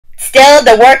kill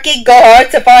the working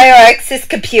cohorts of IRX's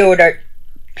computer.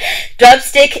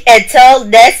 Drumstick until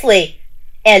Nestle,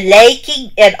 and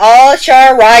Laking and all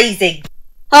shore rising.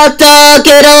 Hot dog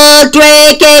it all,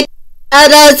 drink it,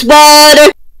 and us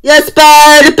water, you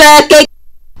spider pancake.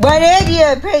 What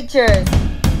idiot pictures?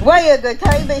 Why you the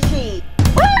time machine?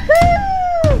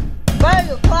 Woohoo! Why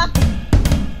you clock?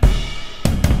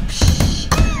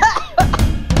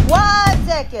 1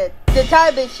 second. The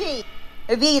time machine.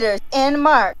 Readers and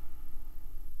Mark.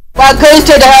 Welcome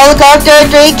to the helicopter.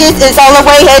 Drinkers is all the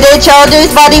way head and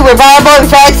shoulders, body revival,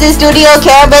 refraction, studio,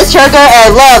 canvas, sugar,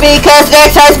 and love. Because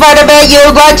next time Spider-Man,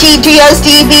 you're watching Trios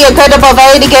TV, incredible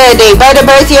variety candy.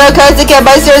 Spider-Man's Hero Cousin and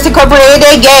Monsters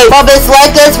Incorporated game. Bubbles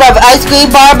like us from Ice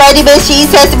Cream Bar, Mighty Machine,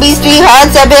 Sesame Street,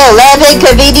 Hot 7-Eleven,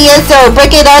 convenience store,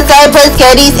 Bricket on Cypress,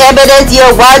 candies, evidence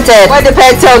you're wanted. Wonder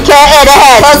pencil, cat and a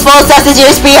hat. Plus full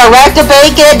sausages, free, a rack of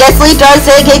bacon, Nestle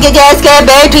drumstick, Hickey gas can,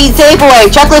 Bear Treat, Safeway,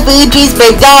 chocolate food treats,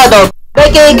 McDonough.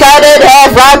 Making cut in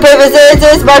half, rock, paper,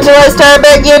 scissors, marshmallows,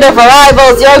 turbine, unit for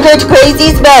rivals, yogurt,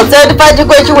 crazy smell, certified to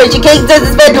graduation, cake,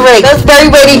 suspendering, Raspberry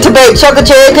waiting to bake, chocolate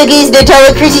cherry cookies,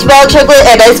 Nutella, creasy milk chocolate,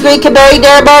 and ice cream, Cadbury,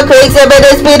 Dairy cakes,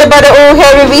 M&M's, peanut butter,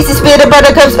 Harry Reese's peanut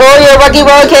butter cups, Oreo, Rocky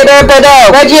Road, Canada,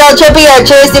 Bano, Reggie L. Chippy, and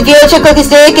Cheers, the future cookie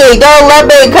sticky, don't let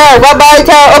me cut, one by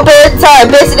town, open time,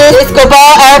 business,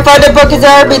 Escobar, and Thunder Book is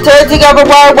our return to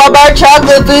Overwhelm, Walmart,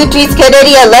 chocolate, food treats,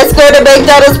 Canadian, let's go to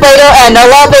McDonald's, Play-Doh, and no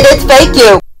love it, it's fake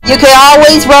you. You can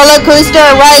always roller coaster,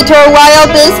 ride to a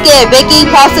wild biscuit, Mickey,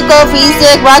 popsicle, free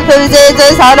stick, rock, paper,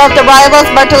 scissors, hard off the rivals,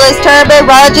 Martellus, turbine,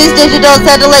 Rogers, digital,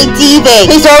 satellite TV.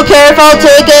 He's so careful,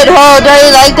 take it home, dirty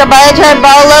like the Manhattan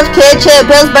ball of kitchen,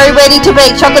 Pillsbury ready to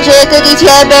bake, chocolate chip cookies,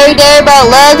 Cadbury, Dairy Milk,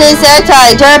 love his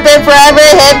satire, turbine forever,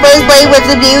 headphones play with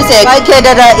the music. My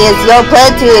Canada is your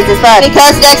plan too, is fun.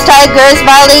 Because next time, girl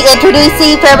Smiley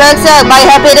introducing Fairbanks up, my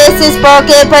happiness is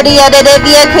broken, putty out of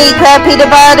Nivea cream, crab peanut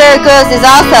butter, girls is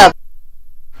awesome.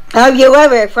 Have you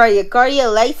ever for your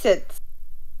cardio license?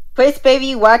 Chris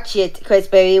Baby, watch it. Chris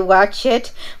Baby, watch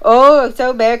it. Oh,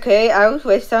 so bad. Okay, I was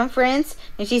with some friends,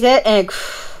 and she said, and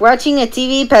watching a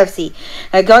TV Pepsi.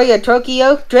 I go your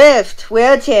Tokyo Drift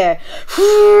wheelchair.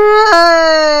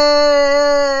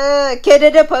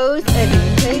 Canada pose and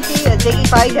crazy and ziggy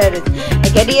fight headed. I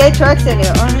get the trucks and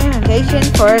your orientation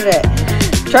for the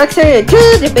trucks are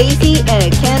to the basie and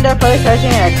a Canada pose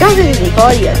and a company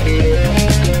call you.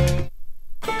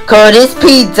 Curtis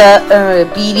Pizza,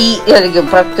 BD,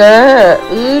 fucker,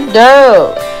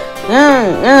 no,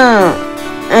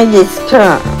 I just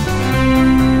can't.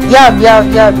 Yup,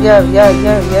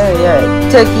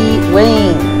 turkey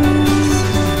wings.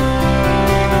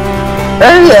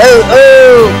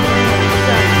 Oh,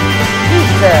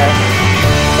 pizza.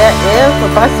 That is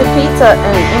for Boston Pizza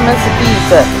and MS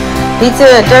Pizza. Pizza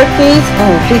and turkeys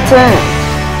and pizza.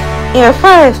 Yeah,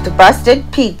 5 to Boston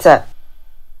Pizza.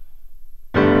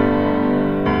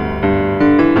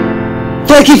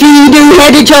 Thank you for your new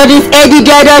Head & Shoulders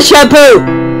anti-data shampoo.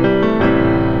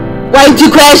 Why to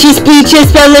crash your speech and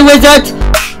spelling results?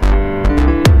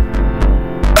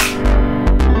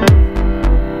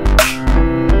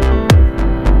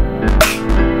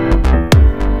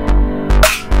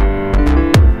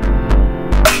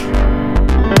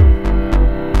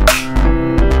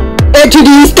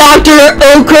 Introduce Dr.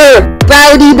 Ochre.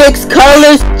 Brownie mix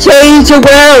colors change the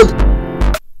world.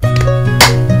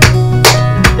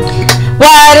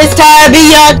 What is time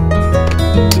beyond?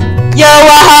 Yo,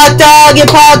 a hot dog, a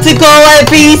popsicle, and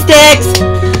free sticks.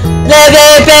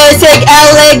 Living basic,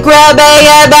 Eddielink, grubbing,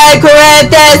 and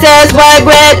micro-emphasis, one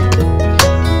grid.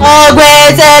 All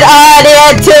grids and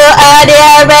audio to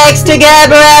audio mix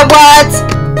together at once.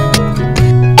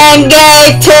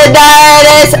 Engage tonight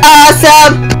is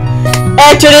awesome.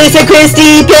 Introducing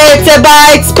Christy Pizza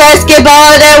Bites,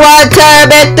 basketball, and one term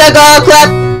at the Gold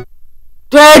Club.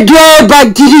 Dread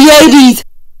back to the 80s,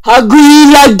 hungry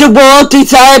like the world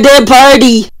inside their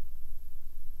party.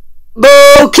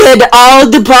 Kid all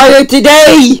the party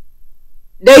today.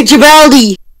 Nature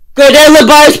Valley, granola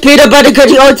bars, peanut butter,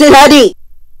 cookie, oats, and honey.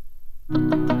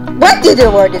 What did you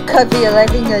order? Coffee,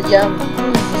 living a yum.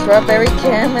 Strawberry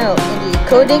caramel, and the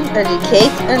coating, and the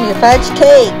cake, and the fudge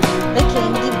cake. The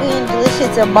candy being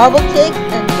delicious, a marble cake,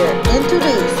 and you're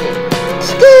introducing.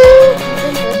 Scoop!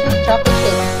 Chocolate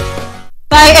cake.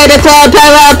 By the club,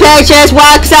 power pictures,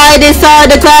 walk side and saw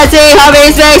the classy,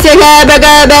 hurry, sexy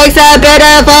hamburger, makes a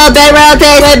beautiful background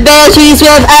taste with bed cheese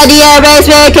with idea, race,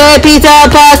 making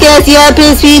pizza, podcast, your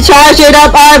PC, charge it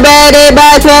up already,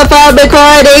 by 12 for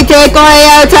recording, take all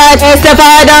your time, it's the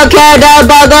final countdown,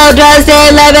 buggle, just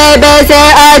 11 minutes,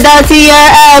 I don't see your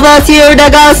elbows, you the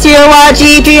ghost, you watch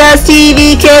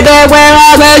TV, kid, and where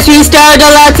all we start a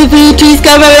lot of features,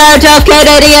 cover large of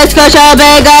Canadian, Scotia,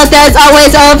 bagels, that's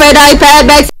always overnight, pad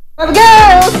max.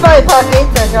 Girls, my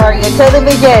pockets are your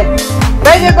television.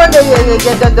 Burger, you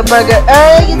get on the burger.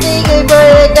 You think a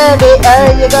burger got it,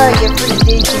 you got your free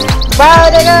station.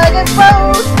 But I got the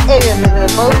phone, and you're in the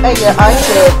boat, and you're on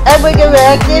it. And we're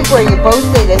active for your post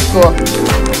in school.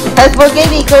 As for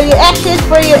gaming, for your actions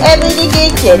for your everything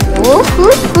kitchen. Woo,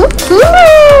 woo, woo,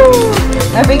 woo.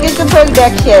 I think it's a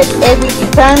production.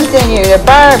 Everything comes in your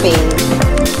Barbie.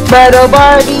 But a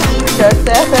Barbie eats her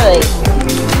separately.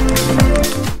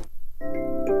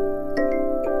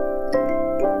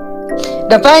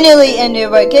 The finally end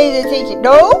of our presentation.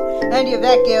 No! And your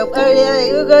vacuum. Oh,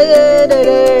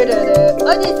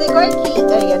 this is great key.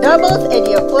 And your doubles and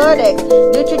your Florida.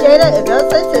 Neutrogena is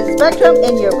also a spectrum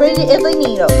and your crazy every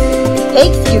needle.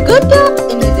 Takes your good drops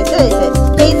and use the citizens.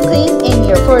 Face clean and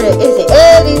your Florida is it.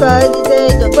 Everybody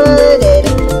says the Florida.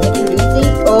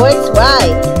 Introducing OXY.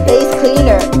 Face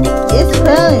cleaner. It's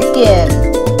crown skin.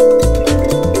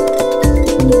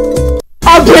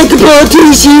 Unbreakable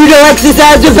tissue, no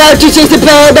exercise without you chase the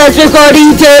plan. That's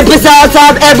recording 10%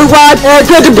 off everyone.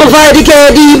 Good to provide the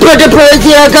candy, put the purse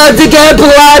here, comes again, pull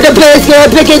out the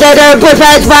biscuit, pick it up, put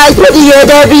fast rice, put the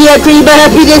end every cream, but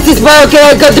happiness is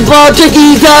broken. Cut the ball,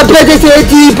 trickies up, put the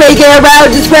city, break it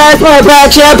around the scratch, more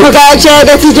production, production,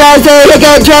 that's the just say,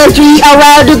 again, trans street,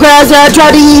 around the grass,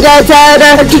 try to eat outside,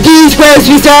 introduce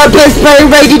grocery store, piss spray,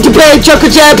 ready to bake,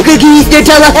 chocolate chip, cookies,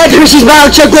 Nutella, and Hershey's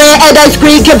milk chocolate, and ice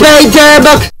cream, campaign,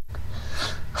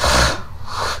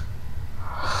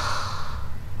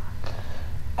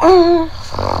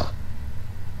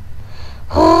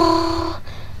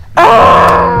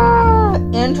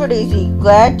 Introducing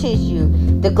glad tissue.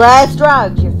 The glass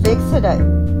drugs, you're fixing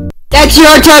it. That's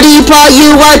your toddy pot,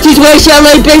 you want to switch your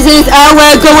business. I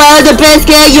will go out the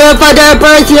biscuit, you're for the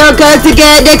birds, your cuts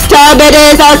again. Next time it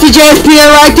is, I'll suggest pure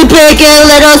like to pick a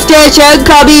little stitch and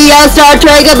call me on Star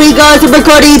Trek. I'll be going to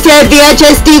recording 10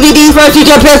 VHS DVD, first you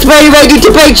jump piss, ready to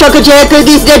bake chocolate chip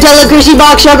cookies, Nutella, Hershey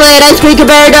box chocolate, ice cream,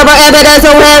 compared over M&S,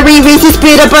 O'Henry, Reese's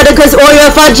peanut butter, cause Oreo,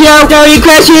 Fudgio, Dairy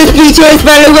Crushes, peaches,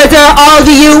 better with all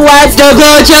the you want. No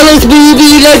go, jealous,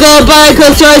 movie, Lego, buy,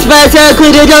 cook, choice, matter,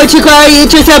 clean it, don't you cry,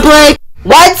 eat your separate.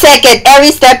 1 second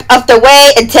every step of the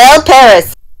way until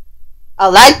Paris. I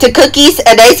like the cookies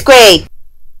and ice cream.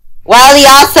 Wildly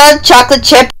awesome chocolate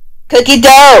chip cookie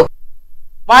dough.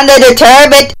 Want to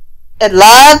determine and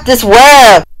love this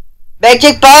world.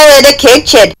 Magic ball in the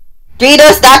kitchen.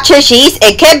 Doritos nacho cheese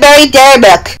and Cadbury Dairy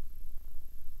Milk.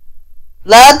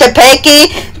 Love the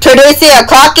panky, producing a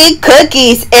clocking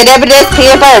cookies and evidence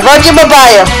peanut butter. Virgin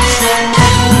Mobile.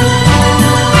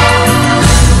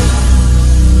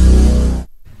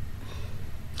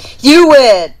 You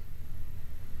win!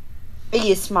 And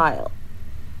you smile.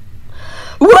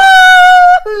 Woo!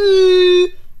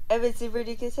 Everything's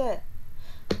ridiculous.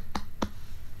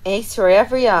 Thanks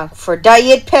forever young for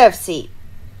Diet Pepsi.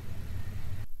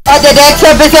 On the next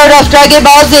episode of Dragon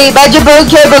Ball Z, Majin Buu,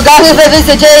 Cable, Goku, Fitness,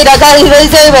 and Jade, Akali,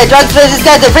 Entertainment, Drugs, Business,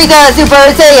 Cousin, Frieza,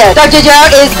 Super Saiyan. Dr. Joe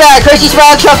is back. Hershey's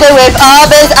Rock Chocolate with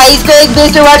almonds, ice cream,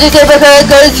 Mr. Rogers' neighborhood,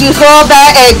 goes to school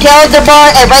back and kills the boy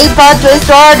and race punch to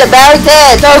restore the Barry's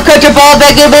head. So cut your ball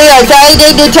back in me,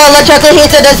 anxiety, Nutella, chocolate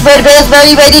hits, and the spread bills,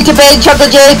 ready to bake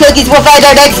chocolate jelly cookies. We'll find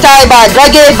out next time on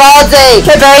Dragon Ball Z.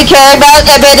 Cadbury Caramel,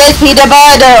 M&S Peanut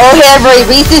Butter, O'Henry,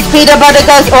 Reese's Peanut Butter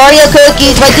Cups, Oreo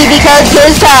Cookies, YTV comes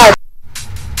his time.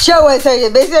 Show us how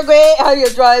you misery, how you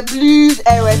drive blues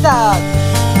and with songs.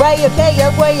 Where you play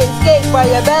your way and skate, where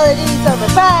your melodies are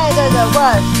refined as a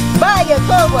one. Buy your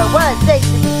phone with one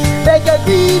station. Make a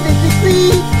cream, it's a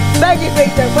cream. Make it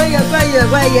make the way you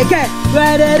can.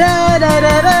 Where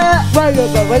you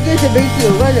go, where you should be to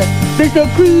where Mr.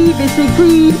 Cream, Mr.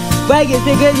 Cream. Where you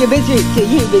think of your mystery to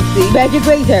you, Mr. Magic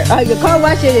Razor. Are you car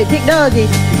washing and technology?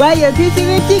 Where you're teaching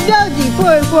with technology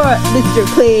for Mr.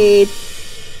 Clean.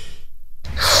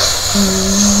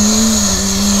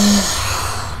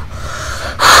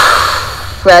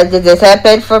 Why did this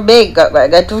happen for me? House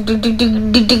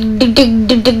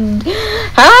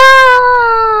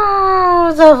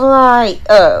of light.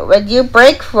 Oh, when you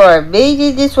break for me,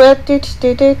 you disrupted.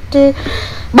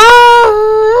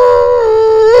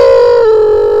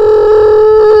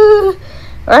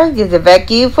 I did the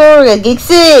vacuum for a Geek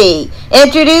C.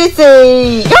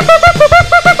 Introducing.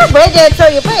 Bridget, so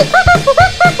you play.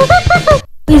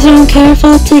 Please don't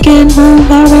careful to get home.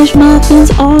 Irish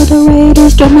muffins, all the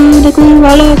raiders, dramatically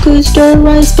roller coaster,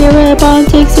 rice spirit bomb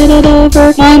takes it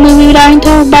over. My movie dying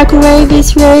tobacco rave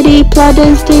is ready. Plot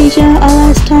and stage and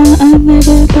last time I made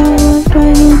it by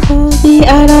driving for the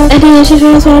adult. And the issues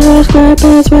was water, square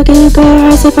pants, working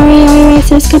car, safari,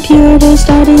 IRS's computer,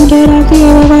 starting to off the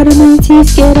air, vitamin C,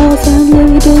 Skittles, and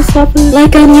living to suffer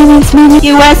like a next minute.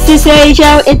 US to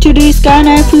Asia, introduce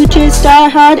Ghana, future star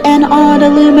hard, and all the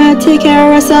lunatic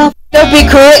era. Don't be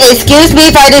cruel, excuse me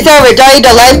if I deserve it. Enjoying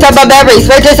the lifetime of memories.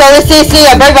 Winter solar CC,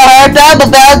 I break my heart, double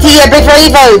bounty, every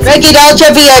free vote. Drinking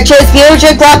ultra via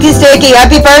transfusion, clock is ticking.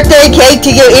 Happy birthday cake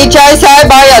to you, each eyes high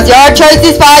Marios. Your choice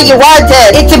is fine, you want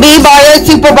it. It's a me, Mario,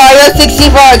 Super Mario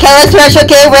 64. Killer Special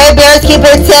K, Red Bears, keep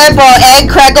it simple.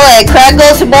 And crackle,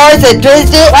 s'mores, and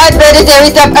twisted. 1 minute,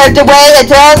 every step of the way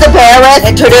until the Paris.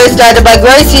 Introduced under my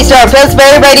grocery store.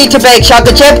 Pillsbury ready to bake.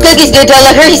 Chocolate chip cookies,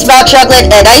 Nutella, Hershey's milk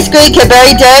chocolate, and ice cream,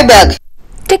 Cadbury dairy milk.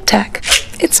 Tic Tac.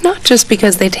 It's not just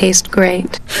because they taste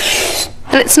great.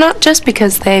 And it's not just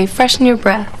because they freshen your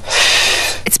breath.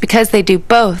 It's because they do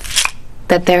both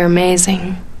that they're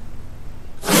amazing.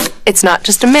 It's not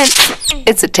just a mint,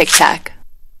 it's a Tic Tac.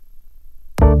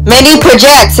 Mini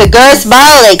projects, a girl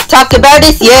smiling, talk about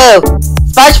is you.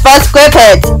 SpongeBob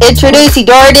SquarePants, introducing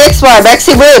Dora the Explorer,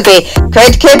 Maxi Ruby,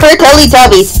 Craig Kipper,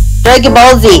 Teletubbies, Dragon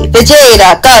Ball Z,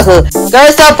 Vegeta, Goku,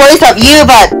 Girl Stop Voice Up,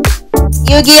 Yubat,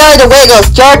 Yu-Gi-Oh! The Wiggles,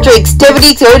 Jar Drinks,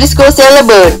 Tiffany, School Sailor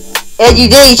Moon,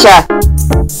 Eddielink,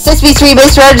 Sesame Street,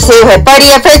 Mr. Anderson, Buddy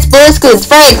and Friends, Blue Schools,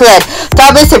 Franklin,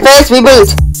 Thomas and Friends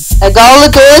Reboot, Angola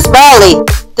Girls, Molly,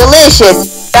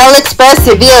 Delicious, Bell Express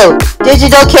Review,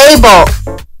 Digital Cable.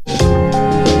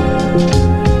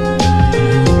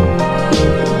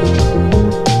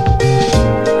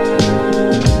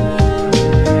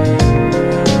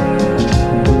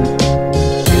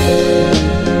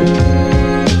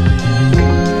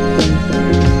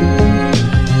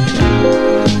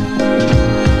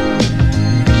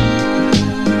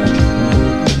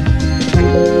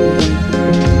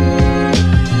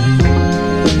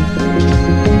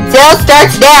 Sale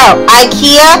starts now.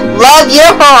 IKEA, love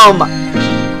your home.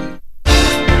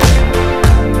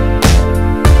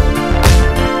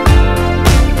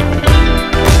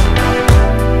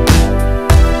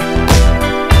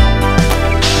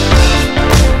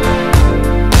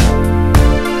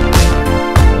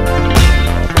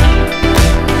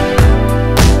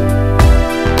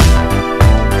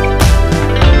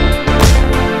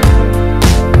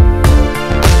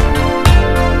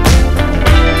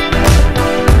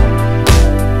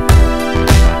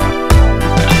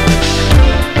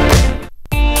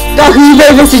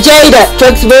 Mr. Jada,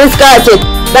 Trucks Wisconsin,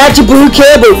 Magic Blue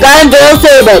Cable, Gunville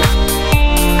Saban.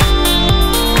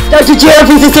 Dr. Gerald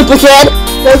is a Super Sad,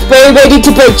 Those very ready to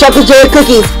bake chocolate cherry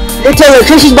cookies, Nutella,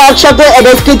 Hershey's milk chocolate, and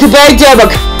ice cream to bag Jermuk.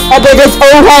 And then it's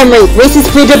old Henry, Reese's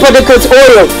peanut butter cups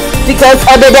Oreo, because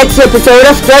on the next episode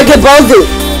of Dragon Ball Z.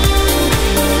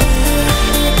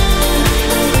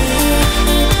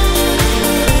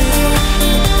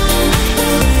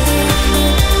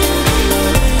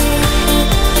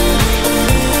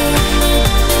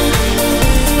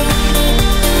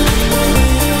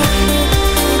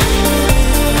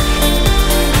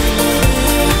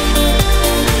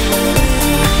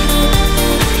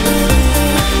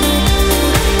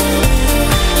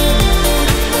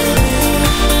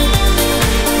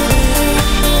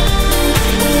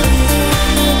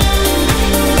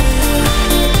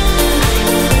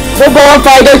 Football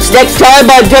fighters next time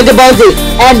on Dragon Ball Z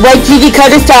and YTV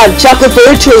Cutters Time, chocolate for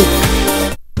a treat.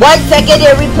 1 second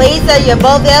it replays your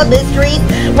mobile mysteries.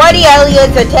 Why the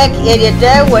aliens attack Idiot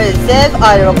with Civ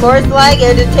on a course like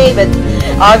entertainment.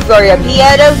 On for your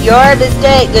piano, your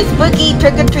mistake. The spooky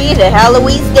trick-or-treat and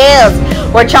Halloween sales.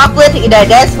 Or chocolate in a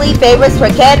Nestle favorites for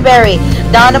Cadbury.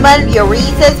 Donovan, your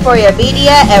reasons for your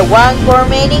media, and 1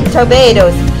 gourmeting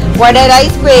tomatoes. 1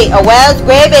 ice cream, a wild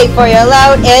gravy for your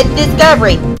loud and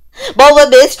discovery. Mobile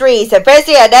mysteries,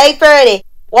 Thursday at 9:30.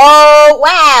 Whoa,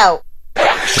 wow!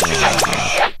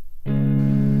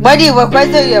 What do you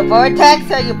request of your vortex?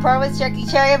 Are you promise Jackie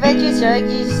Cherry Adventures,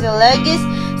 Jackie Selegus,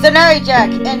 Sonari Jack,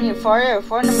 and Euphoria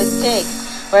for the mistake?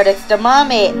 But it's the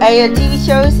mommy, your TV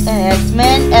shows, and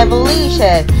X-Men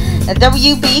Evolution. And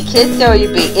WB Kids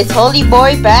WB, it's Holy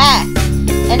Boy back.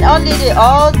 And under the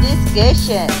all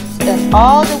discussions, and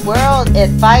all the world, it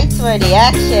fights for the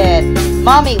action.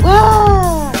 Mommy,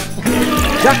 whoa!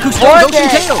 Jacques Cousteau's Ocean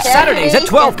Tales, Saturdays at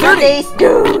 12:30.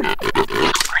 Dude.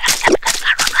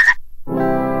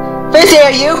 Where's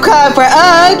there you come from?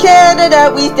 Oh,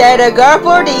 Canada, we stand a guard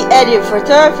for the edit for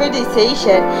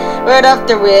station. Right off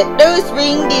the windows,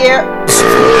 reindeer.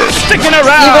 Sticking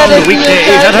around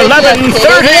weekdays at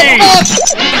 11:30.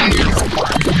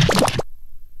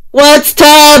 What's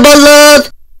time of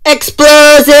love?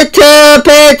 Explosive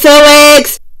tuppence of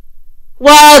eggs.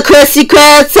 Wild crusty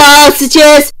crab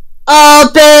sausages. All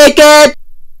bacon.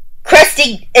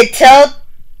 Crusty until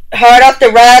hard off the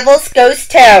rivals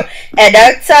ghost town. And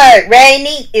outside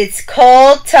rainy, it's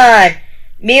cold time.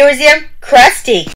 Museum crusty.